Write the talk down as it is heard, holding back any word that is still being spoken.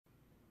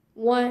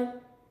1,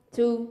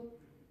 2,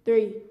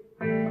 3.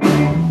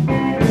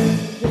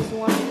 Just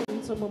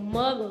wanted to my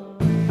mother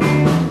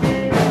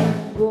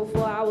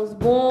before I was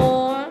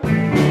born.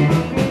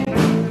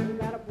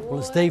 Well,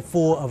 it's day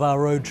 4 of our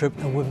road trip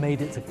and we've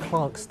made it to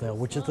Clarksdale,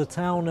 which is the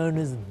town known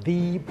as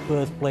the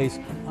birthplace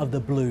of the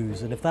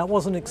blues. And if that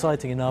wasn't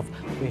exciting enough,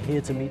 we're here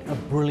to meet a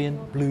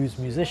brilliant blues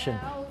musician,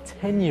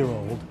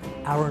 10-year-old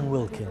Aaron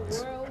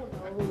Wilkins.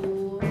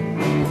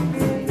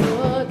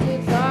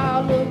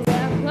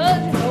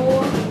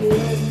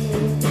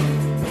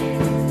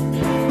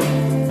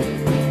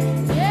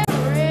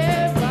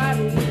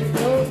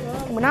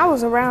 When I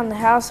was around the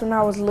house when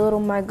I was little,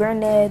 my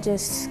granddad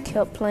just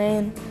kept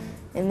playing,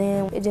 and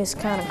then it just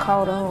kind of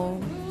caught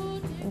on,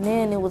 and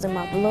then it was in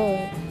my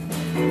blood.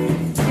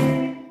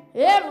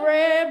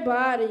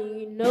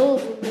 Everybody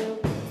knows him.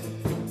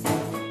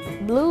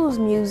 Blues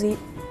music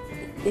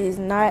is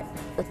not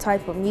a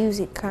type of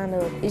music,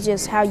 it's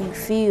just how you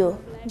feel.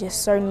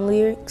 Just certain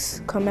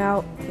lyrics come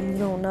out and you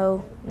don't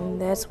know, and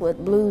that's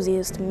what blues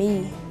is to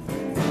me.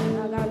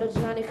 I got a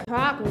Johnny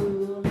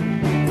Cockerel.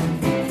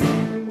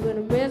 I'm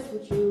gonna mess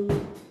with you.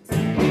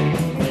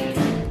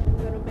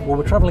 Well,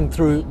 we're traveling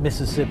through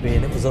Mississippi,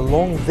 and it was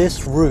along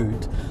this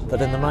route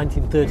that in the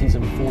 1930s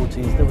and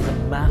 40s there was a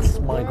mass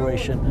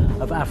migration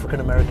of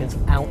African Americans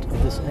out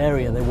of this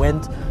area. They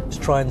went to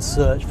try and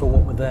search for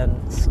what were then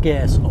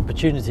scarce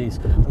opportunities,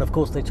 and of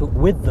course they took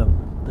with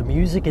them the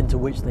music into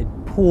which they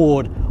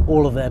poured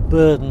all of their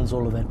burdens,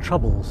 all of their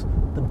troubles,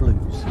 the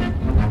blues.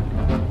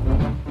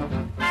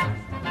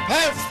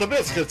 Pass the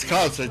biscuits,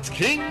 cause it's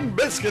King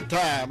Biscuit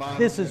time.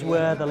 This is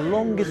where the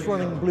longest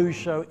running blues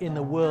show in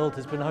the world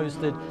has been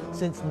hosted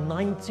since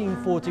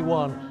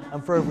 1941,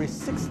 and for over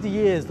 60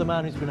 years the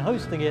man who's been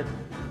hosting it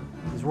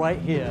is right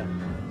here,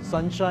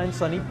 Sunshine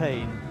Sonny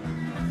Payne.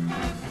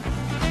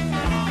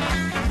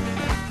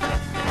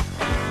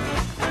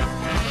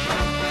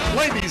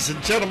 Ladies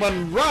and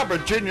gentlemen,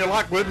 Robert Jr.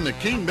 Lockwood and the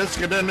King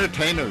Biscuit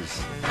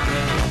Entertainers.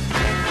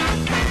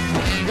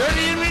 Good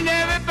evening,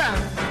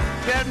 everybody.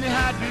 Tell me,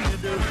 how do you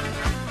do?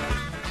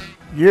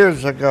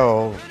 Years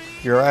ago,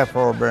 your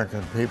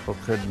Afro-American people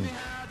couldn't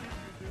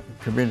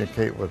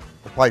communicate with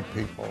white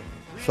people,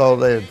 so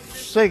they'd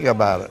sing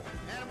about it.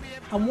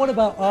 And what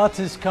about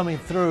artists coming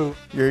through?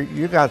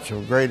 You got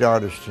some great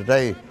artists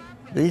today.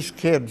 These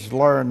kids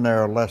learn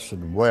their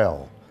lesson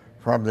well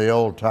from the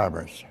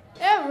old-timers.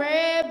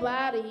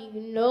 Everybody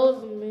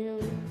knows him.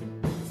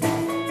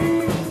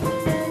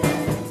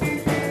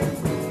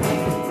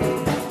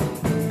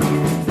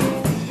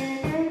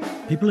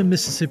 People in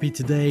Mississippi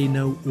today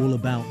know all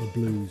about the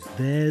blues.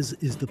 Theirs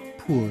is the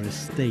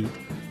poorest state.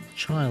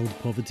 Child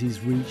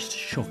poverty's reached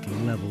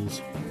shocking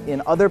levels.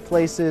 In other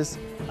places,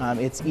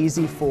 it's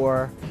easy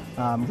for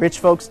rich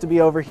folks to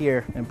be over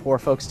here and poor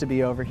folks to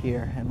be over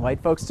here and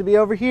white folks to be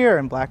over here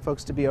and black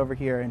folks to be over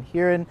here. And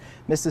here in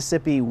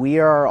Mississippi, we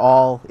are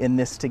all in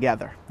this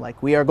together.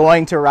 Like, we are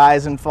going to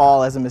rise and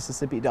fall as a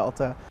Mississippi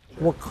Delta.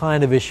 What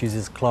kind of issues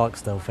is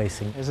Clarksdale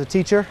facing? As a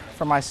teacher,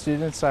 for my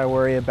students, I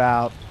worry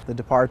about the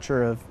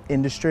departure of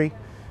industry,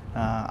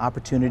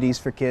 opportunities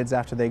for kids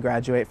after they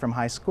graduate from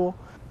high school.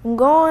 I'm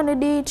going to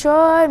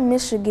Detroit,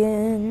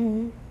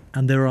 Michigan.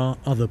 And there are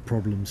other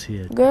problems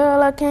here.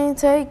 Girl, I can't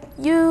take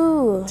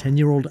you.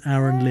 10-year-old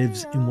Aaron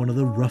lives in one of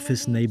the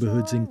roughest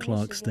neighborhoods in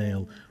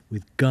Clarksdale,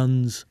 with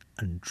guns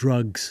and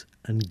drugs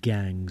and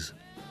gangs.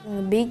 And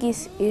the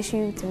biggest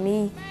issue to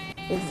me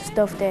is the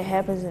stuff that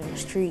happens in the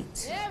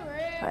streets.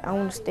 I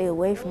want to stay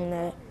away from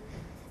that.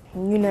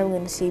 And you're never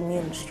going to see me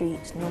in the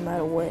streets, no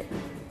matter what.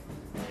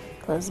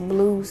 Because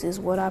blues is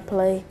what I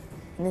play,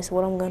 and it's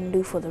what I'm going to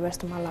do for the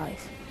rest of my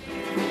life.